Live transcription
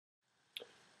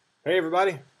Hey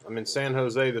everybody, I'm in San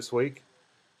Jose this week.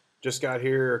 Just got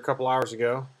here a couple hours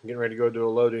ago. Getting ready to go do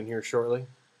a load in here shortly.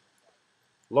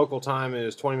 Local time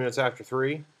is 20 minutes after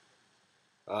 3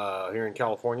 here in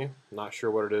California. Not sure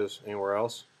what it is anywhere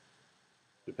else.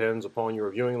 Depends upon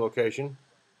your viewing location.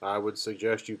 I would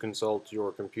suggest you consult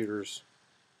your computer's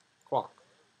clock.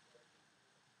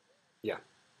 Yeah,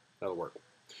 that'll work.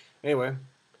 Anyway,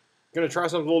 going to try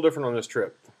something a little different on this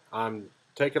trip. I'm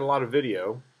taking a lot of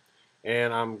video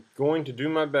and I'm going to do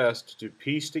my best to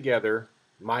piece together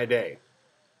my day.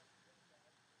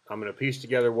 I'm going to piece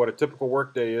together what a typical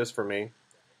work day is for me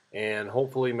and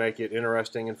hopefully make it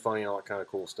interesting and funny and all that kind of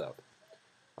cool stuff.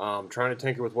 Trying to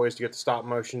tinker with ways to get the stop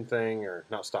motion thing, or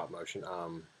not stop motion,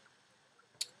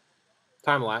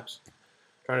 time lapse.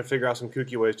 Trying to figure out some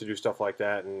kooky ways to do stuff like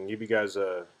that and give you guys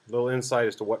a little insight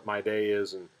as to what my day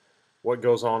is and what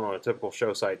goes on a typical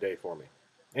show site day for me.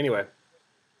 Anyway,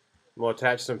 I'm going to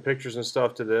attach some pictures and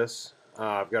stuff to this.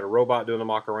 I've got a robot doing the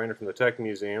Macarena from the Tech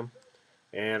Museum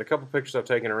and a couple pictures I've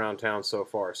taken around town so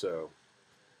far. So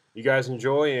you guys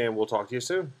enjoy, and we'll talk to you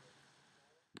soon.